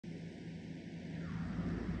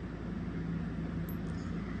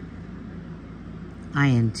I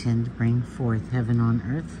intend to bring forth heaven on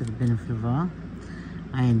earth for the benefit of all.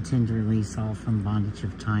 I intend to release all from bondage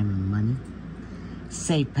of time and money.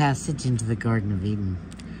 Safe passage into the Garden of Eden.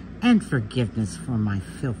 And forgiveness for my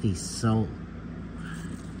filthy soul.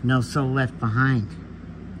 No soul left behind.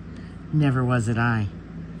 Never was it I.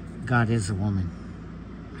 God is a woman.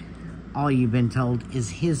 All you've been told is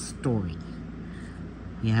his story.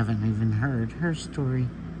 You haven't even heard her story.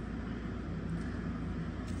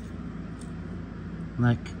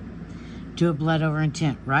 Look. Do a blood over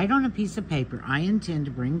intent. Write on a piece of paper, I intend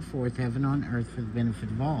to bring forth heaven on earth for the benefit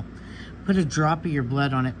of all. Put a drop of your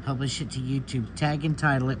blood on it, publish it to YouTube, tag and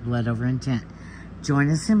title it Blood Over Intent. Join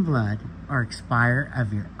us in blood or expire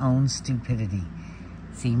of your own stupidity.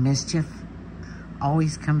 See, mischief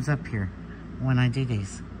always comes up here when I do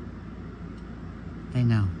these. They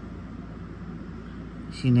know.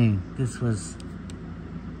 She knew this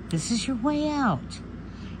is your way out.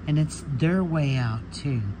 And it's their way out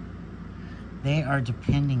too. They are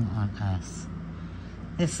depending on us.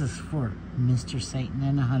 This is for Mr. Satan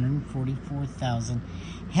and 144,000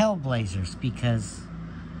 Hellblazers because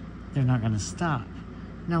they're not going to stop.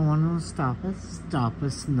 No one will stop us. Stop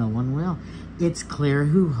us, no one will. It's clear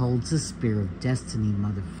who holds the spear of destiny,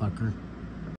 motherfucker.